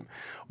discipleship.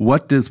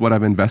 What does what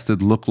I've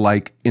invested look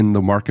like in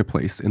the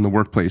marketplace, in the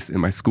workplace, in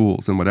my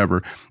schools and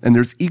whatever? And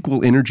there's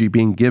equal energy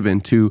being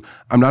given to,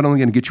 I'm not only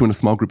going to get you in a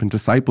small group and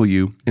disciple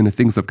you in the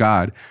things of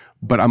God,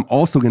 but I'm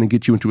also going to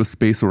get you into a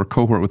space or a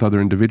cohort with other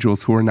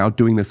individuals who are now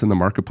doing this in the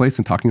marketplace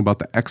and talking about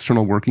the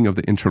external working of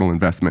the internal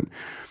investment.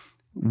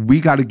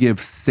 We got to give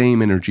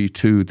same energy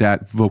to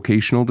that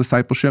vocational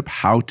discipleship,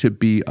 how to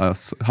be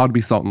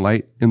salt and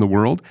light in the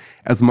world,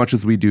 as much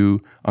as we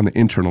do on the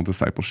internal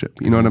discipleship.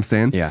 You know what I'm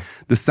saying? Yeah.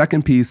 The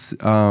second piece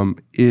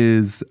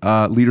is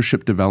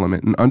leadership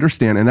development, and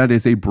understand, and that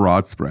is a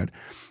broad spread.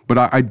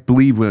 But I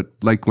believe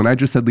when I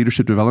just said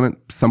leadership development,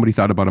 somebody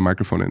thought about a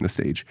microphone in the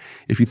stage.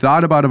 If you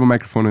thought about a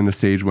microphone in the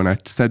stage when I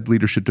said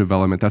leadership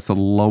development, that's the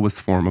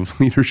lowest form of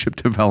leadership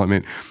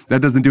development. That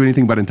doesn't do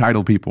anything but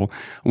entitle people.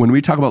 When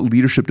we talk about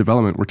leadership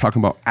development, we're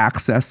talking about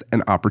access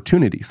and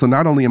opportunity. So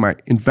not only am I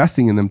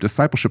investing in them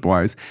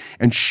discipleship-wise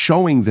and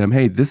showing them,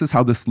 hey, this is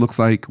how this looks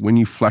like when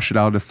you flesh it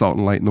out as salt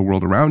and light in the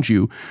world around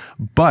you,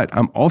 but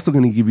I'm also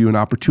going to give you an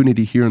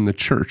opportunity here in the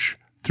church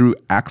through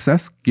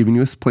access, giving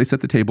you a place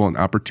at the table, an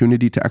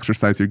opportunity to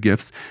exercise your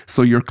gifts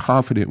so you're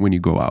confident when you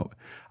go out.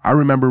 I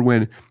remember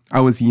when I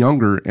was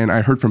younger and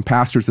I heard from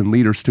pastors and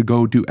leaders to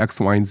go do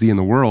X, Y, and Z in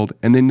the world,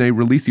 and then they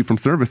release you from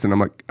service, and I'm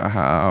like,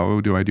 how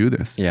do I do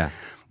this? Yeah.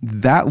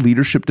 That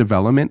leadership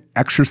development,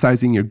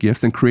 exercising your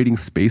gifts and creating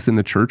space in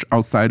the church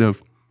outside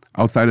of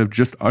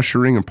just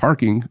ushering and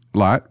parking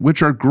lot,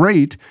 which are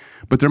great,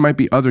 but there might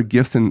be other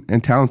gifts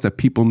and talents that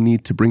people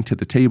need to bring to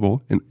the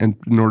table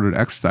in order to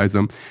exercise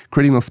them.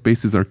 Creating those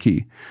spaces are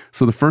key.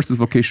 So the first is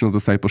vocational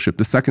discipleship.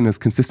 The second is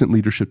consistent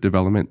leadership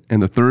development.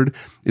 And the third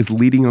is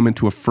leading them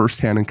into a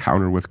firsthand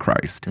encounter with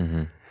Christ.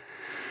 Mm-hmm.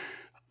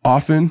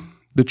 Often,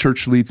 the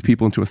church leads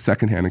people into a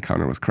secondhand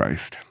encounter with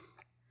Christ.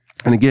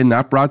 And again,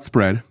 not broad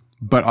spread,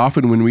 but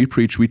often when we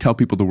preach, we tell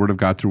people the word of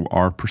God through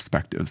our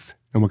perspectives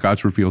and what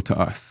God's revealed to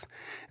us.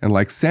 And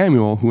like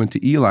Samuel, who went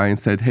to Eli and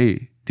said,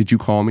 hey, did you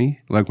call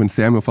me? Like when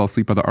Samuel fell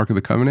asleep by the Ark of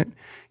the Covenant,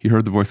 he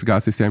heard the voice of God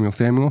say, Samuel,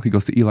 Samuel. He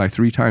goes to Eli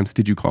 3 times.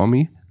 Did you call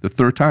me? The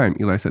third time,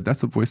 Eli said,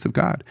 that's the voice of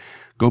God.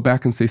 Go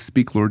back and say,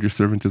 speak, Lord, your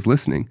servant is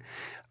listening.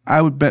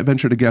 I would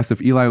venture to guess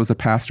if Eli was a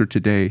pastor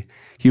today,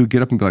 he would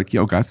get up and be like,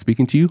 yo, God's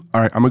speaking to you?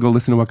 All right, I'm going to go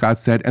listen to what God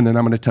said, and then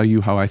I'm going to tell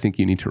you how I think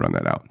you need to run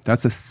that out.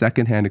 That's a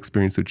secondhand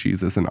experience of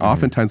Jesus. And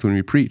oftentimes when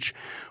we preach,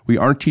 we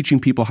aren't teaching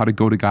people how to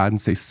go to God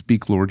and say,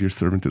 speak, Lord, your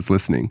servant is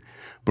listening.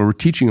 But we're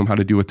teaching them how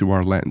to do it through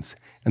our lens.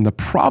 And the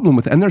problem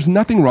with, and there's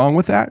nothing wrong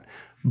with that,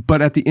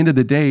 but at the end of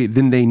the day,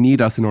 then they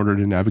need us in order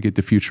to navigate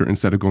the future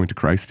instead of going to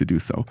Christ to do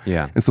so.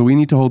 Yeah. And so we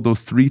need to hold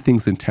those 3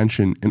 things in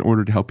tension in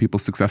order to help people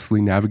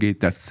successfully navigate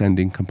that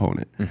sending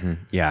component. Mm-hmm.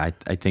 Yeah,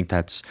 I think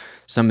that's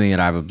something that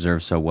I've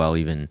observed so well,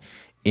 even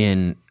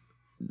in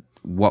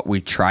what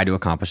we try to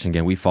accomplish. And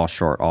again, we fall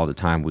short all the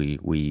time.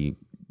 We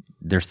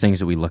there's things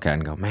that we look at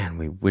and go, man,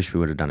 we wish we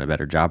would have done a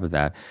better job of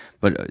that.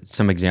 But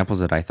some examples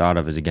that I thought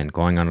of is, again,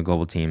 going on a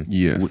global team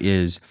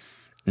is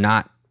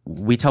not,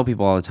 we tell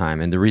people all the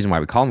time, and the reason why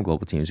we call them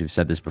global teams, we've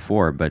said this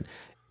before, but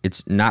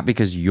it's not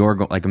because you're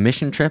like a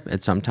mission trip.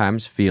 It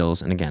sometimes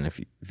feels, and again, if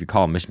you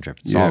call it a mission trip,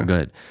 it's all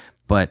good,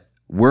 but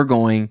we're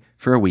going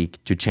for a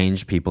week to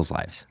change people's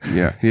lives.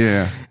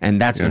 Yeah. And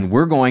that's when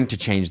we're going to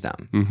change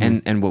them. Mm-hmm.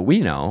 And what we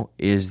know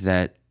is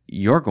that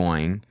you're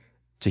going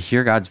to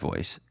hear God's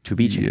voice to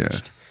be changed.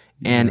 Yes.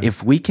 And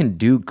if we can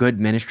do good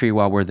ministry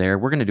while we're there,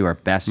 we're going to do our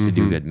best to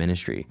do good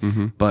ministry.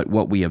 Mm-hmm. But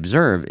what we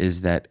observe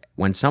is that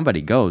when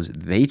somebody goes,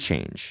 they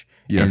change.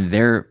 Yes. And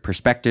their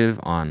perspective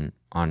on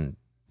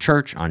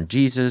church, on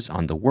Jesus,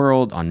 on the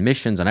world, on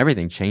missions, on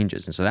everything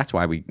changes. And so that's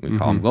why we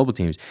call them global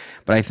teams.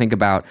 But I think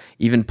about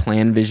even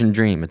plan, vision,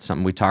 dream. It's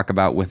something we talk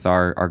about with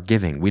our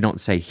giving. We don't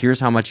say,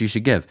 here's how much you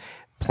should give.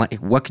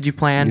 What could you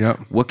plan? Yep.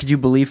 What could you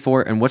believe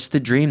for? And what's the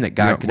dream that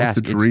God could ask?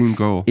 What's the dream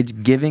goal? It's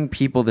giving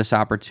people this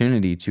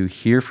opportunity to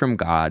hear from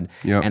God.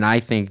 Yep. And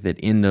I think that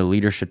in the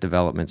leadership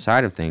development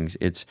side of things,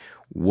 it's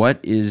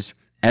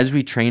as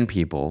we train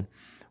people,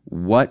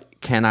 what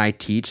can I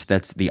teach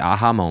that's the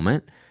aha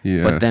moment?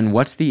 Yes. But then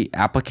what's the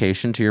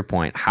application to your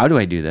point? How do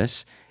I do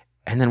this?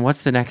 And then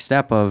what's the next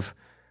step of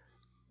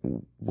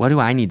what do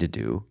I need to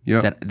do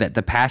that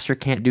the pastor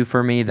can't do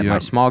for me, that my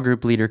small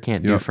group leader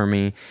can't do for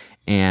me?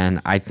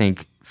 And I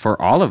think for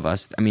all of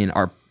us, I mean,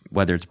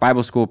 whether it's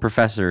Bible school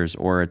professors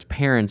or it's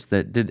parents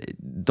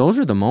those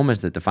are the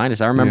moments that define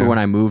us. I remember when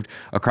I moved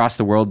across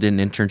the world, did an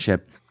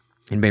internship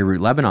in Beirut,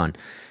 Lebanon,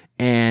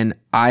 and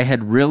I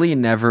had really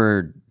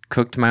never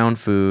cooked my own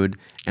food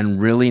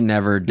and really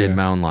never did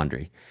my own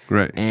laundry.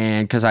 Right.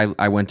 And because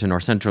I went to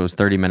North Central, it was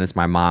 30 minutes.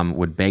 My mom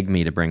would beg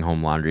me to bring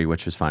home laundry,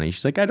 which was funny.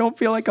 She's like, I don't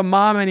feel like a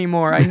mom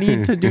anymore. I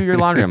need to do your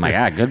laundry. I'm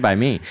like, good by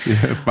me.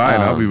 Yeah,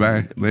 fine. I'll be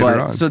back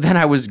later on. So then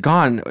I was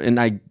gone and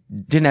I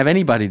didn't have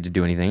anybody to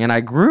do anything. And I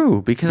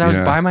grew because I was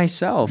by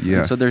myself. Yes.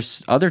 And so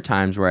there's other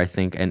times where I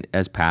think, and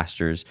as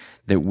pastors,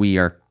 that we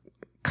are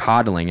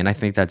coddling, and I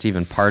think that's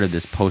even part of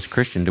this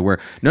post-Christian to where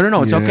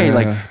no, it's okay,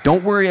 like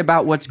don't worry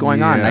about what's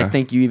going on. And I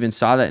think you even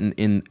saw that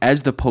in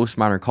as the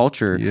postmodern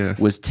culture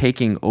was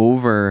taking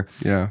over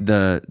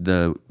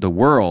the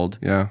world.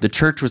 The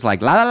church was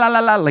like la la la la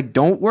la, like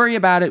don't worry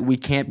about it, we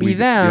can't be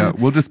them.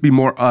 We'll just be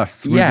more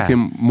us. We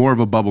became more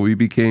of a bubble. We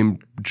became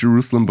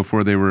Jerusalem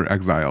before they were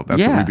exiled.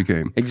 That's what we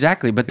became.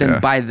 Exactly. But then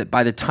by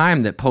the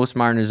time that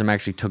postmodernism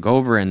actually took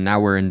over, and now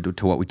we're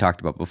into what we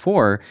talked about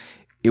before,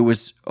 it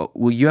was,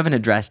 well, you haven't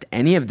addressed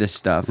any of this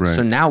stuff. Right.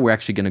 So now we're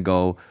actually going to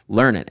go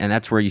learn it. And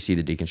that's where you see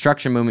the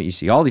deconstruction movement. You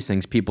see all these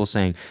things, people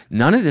saying,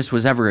 none of this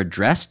was ever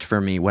addressed for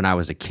me when I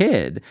was a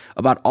kid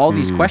about all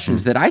these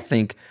questions that I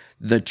think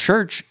the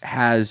church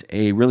has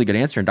a really good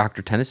answer. And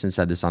Dr. Tennyson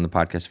said this on the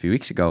podcast a few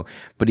weeks ago,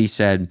 but he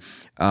said,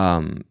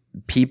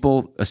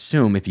 people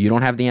assume if you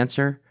don't have the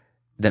answer,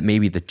 that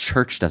maybe the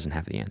church doesn't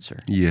have the answer.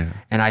 Yeah.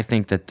 And I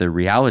think that the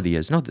reality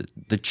is, no,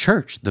 the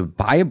church, the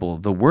Bible,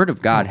 the Word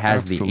of God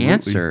has the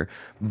answer.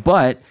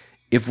 But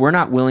if we're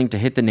not willing to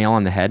hit the nail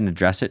on the head and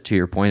address it, to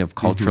your point of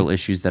cultural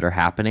issues that are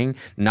happening,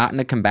 not in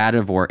a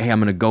combative or, hey, I'm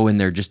going to go in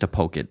there just to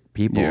poke at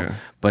people,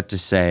 but to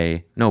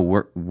say, no,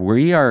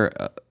 we are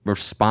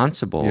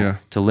responsible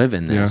to live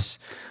in this.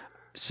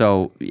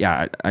 So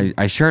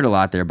I shared a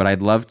lot there, but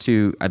I'd love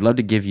to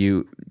give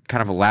you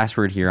kind of a last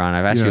word here on.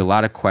 I've asked you a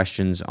lot of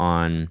questions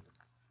on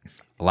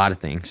a lot of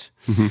things.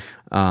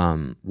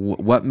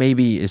 What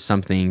maybe is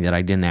something that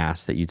I didn't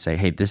ask that you'd say,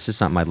 hey, this is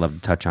something I'd love to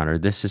touch on, or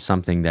this is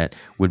something that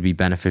would be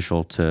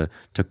beneficial to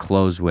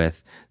close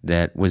with,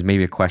 that was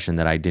maybe a question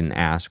that I didn't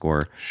ask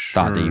or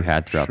thought that you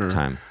had throughout the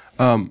time?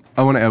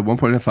 I want to add one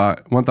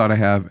thought I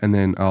have, and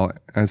then I'll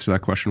answer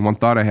that question. One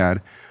thought I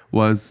had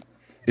was,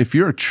 if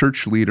you're a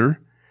church leader,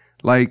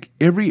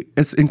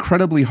 it's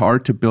incredibly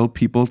hard to build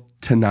people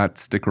to not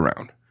stick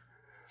around.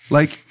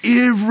 Like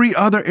every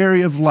other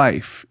area of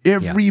life,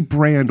 every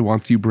brand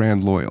wants you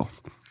brand loyal,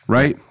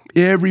 right?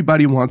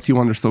 Everybody wants you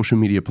on their social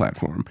media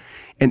platform.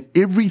 And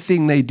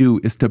everything they do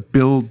is to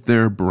build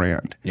their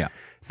brand. Yeah.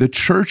 The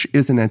church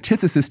is an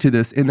antithesis to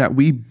this in that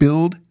we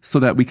build so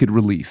that we could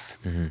release.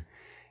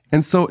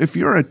 And so if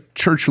you're a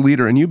church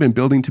leader and you've been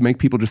building to make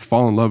people just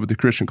fall in love with the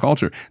Christian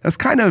culture, that's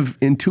kind of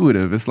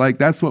intuitive. It's like,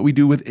 that's what we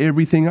do with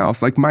everything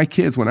else. Like my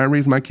kids, when I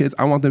raise my kids,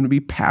 I want them to be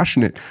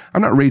passionate.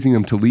 I'm not raising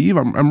them to leave.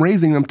 I'm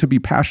raising them to be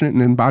passionate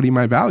and embody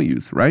my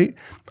values, right?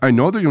 I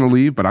know they're going to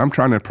leave, but I'm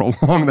trying to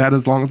prolong that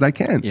as long as I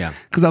can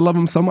because I love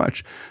them so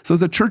much. So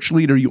as a church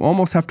leader, you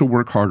almost have to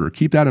work harder.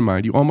 Keep that in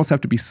mind. You almost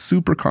have to be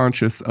super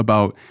conscious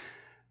about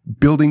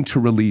building to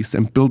release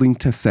and building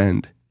to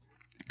send,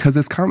 because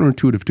it's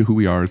counterintuitive to who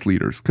we are as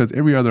leaders, because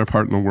every other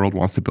part in the world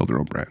wants to build their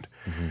own brand.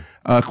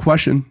 A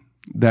question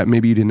that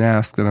maybe you didn't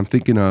ask that I'm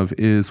thinking of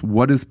is,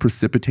 what is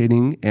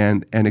precipitating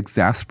and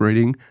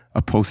exasperating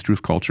a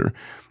post-truth culture?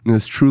 And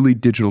it's truly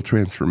digital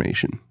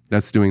transformation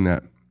that's doing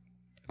that.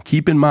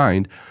 Keep in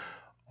mind,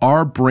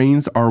 our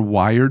brains are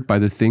wired by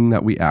the thing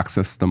that we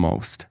access the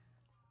most.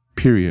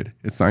 Period.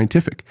 It's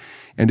scientific.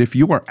 And if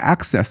you are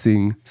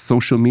accessing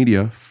social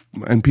media,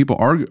 and people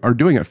are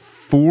doing it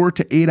 4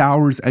 to 8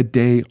 hours a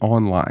day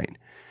online,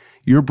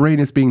 your brain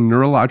is being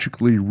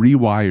neurologically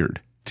rewired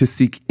to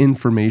seek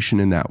information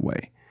in that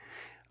way.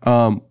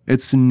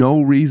 It's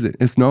no reason.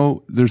 It's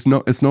no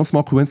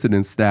small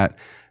coincidence that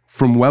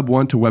from Web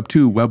 1 to Web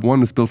 2, Web 1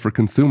 was built for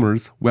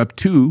consumers. Web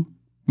 2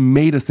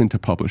 made us into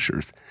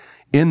publishers,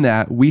 in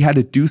that we had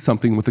to do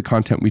something with the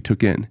content we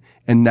took in.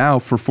 And now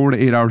for 4 to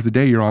 8 hours a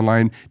day, you're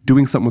online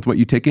doing something with what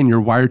you take in.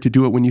 You're wired to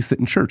do it when you sit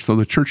in church. So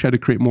the church had to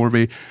create more of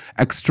a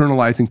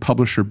externalizing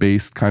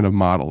publisher-based kind of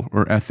model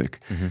or ethic.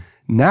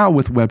 Now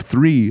with Web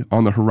 3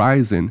 on the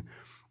horizon,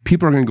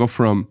 people are going to go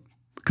from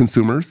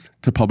consumers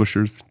to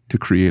publishers to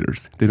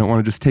creators. They don't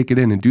want to just take it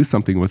in and do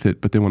something with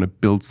it, but they want to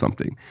build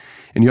something.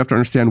 And you have to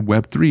understand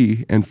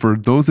Web3. And for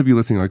those of you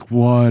listening, like,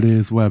 what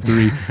is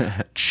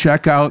Web3?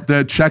 check out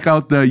the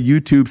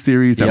YouTube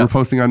series that we're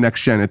posting on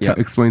Next Gen. It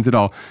explains it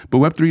all. But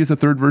Web3 is a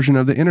third version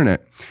of the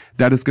internet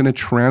that is going to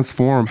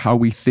transform how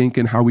we think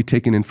and how we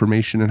take in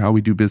information and how we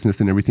do business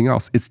and everything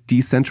else. It's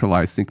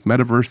decentralized. Think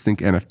metaverse, think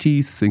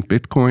NFTs, think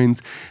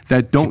Bitcoins.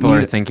 That don't People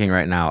are thinking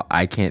right now,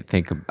 I can't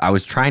think of, I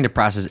was trying to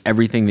process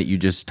everything that you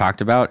just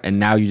talked about, and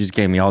now you just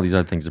gave me all these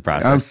other things to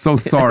process. I'm so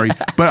sorry.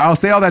 But I'll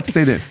say all that to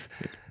say this.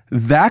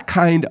 That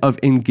kind of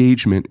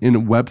engagement in a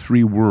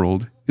Web3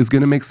 world is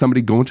going to make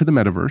somebody go into the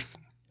metaverse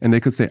and they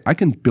could say, I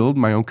can build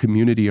my own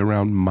community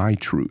around my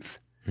truth.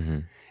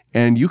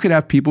 And you could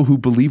have people who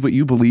believe what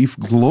you believe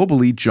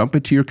globally jump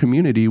into your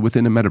community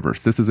within a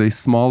metaverse. This is a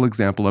small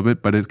example of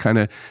it, but it kind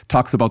of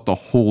talks about the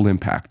whole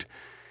impact.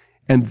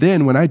 And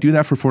then when I do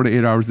that for 4 to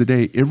 8 hours a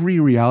day,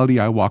 every reality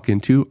I walk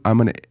into, I'm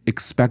going to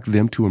expect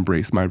them to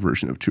embrace my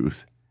version of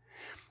truth.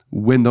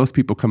 when those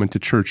people come into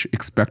church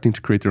expecting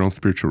to create their own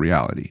spiritual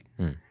reality,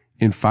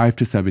 in 5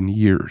 to 7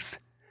 years,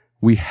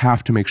 we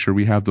have to make sure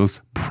we have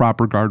those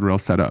proper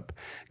guardrails set up.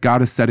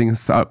 God is setting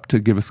us up to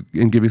give us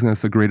and giving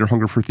us a greater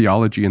hunger for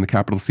theology in the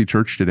capital C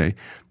church today.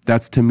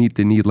 That's to meet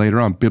the need later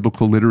on.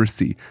 Biblical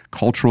literacy,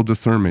 cultural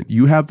discernment.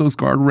 You have those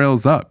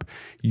guardrails up,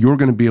 you're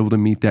going to be able to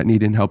meet that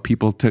need and help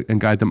people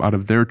and guide them out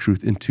of their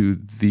truth into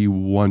the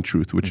one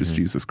truth, which is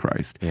Jesus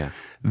Christ. Yeah.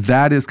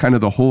 That is kind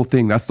of the whole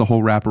thing. That's the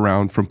whole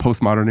wraparound from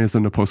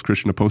postmodernism to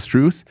post-Christian to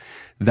post-truth.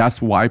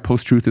 That's why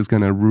post-truth is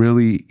going to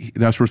really,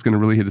 that's where it's going to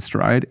really hit its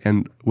stride.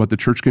 And what the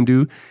church can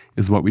do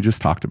is what we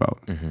just talked about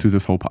through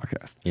this whole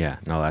podcast. Yeah,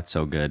 no, that's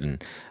so good.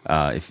 And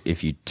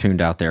if you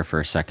tuned out there for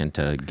a second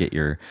to get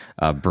your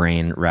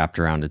brain wrapped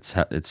around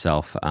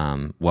itself,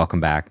 welcome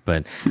back.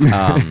 But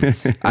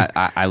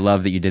I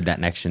love that you did that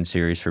Next Gen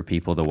series for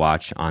people to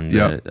watch on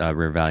the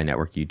River Valley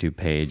Network YouTube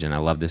page. And I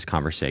love this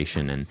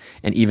conversation.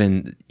 And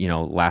even,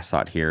 last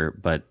thought here,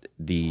 but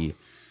the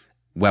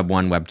Web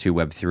 1, Web 2,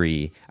 Web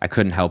 3, I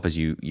couldn't help as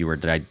you were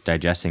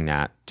digesting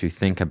that to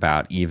think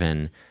about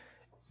even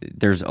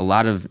there's a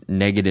lot of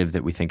negative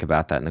that we think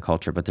about that in the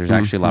culture, but there's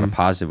actually a lot of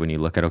positive when you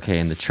look at, okay,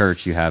 in the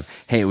church you have,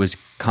 hey, it was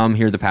come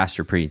hear the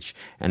pastor preach.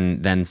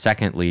 And then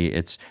secondly,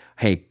 it's,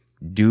 hey,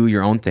 do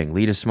your own thing,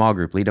 lead a small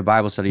group, lead a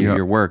Bible study at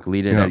your work,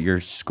 lead it at your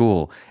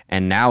school.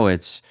 And now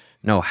it's,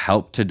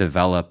 help to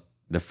develop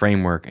the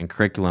framework and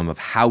curriculum of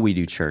how we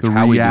do church, the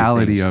how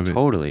reality we do things. of it.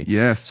 Totally.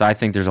 Yes. So I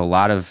think there's a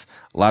lot of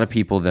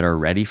people that are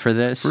ready for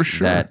this. For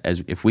sure. That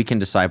if we can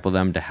disciple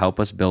them to help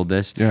us build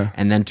this, Yeah.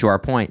 and then to our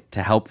point,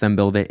 to help them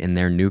build it in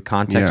their new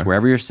context, Yeah.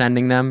 wherever you're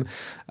sending them,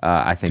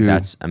 I think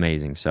that's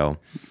amazing. So,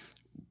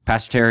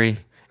 Pastor Terry,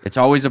 it's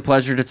always a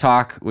pleasure to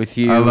talk with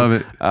you. I love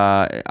it.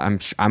 I'm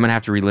gonna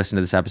have to re-listen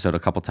to this episode a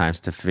couple times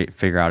to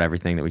figure out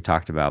everything that we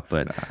talked about.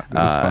 But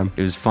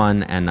it was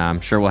fun, and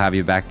I'm sure we'll have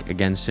you back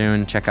again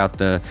soon. Check out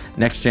the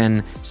Next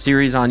Gen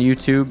series on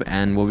YouTube,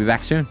 and we'll be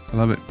back soon. I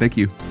love it. Thank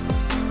you.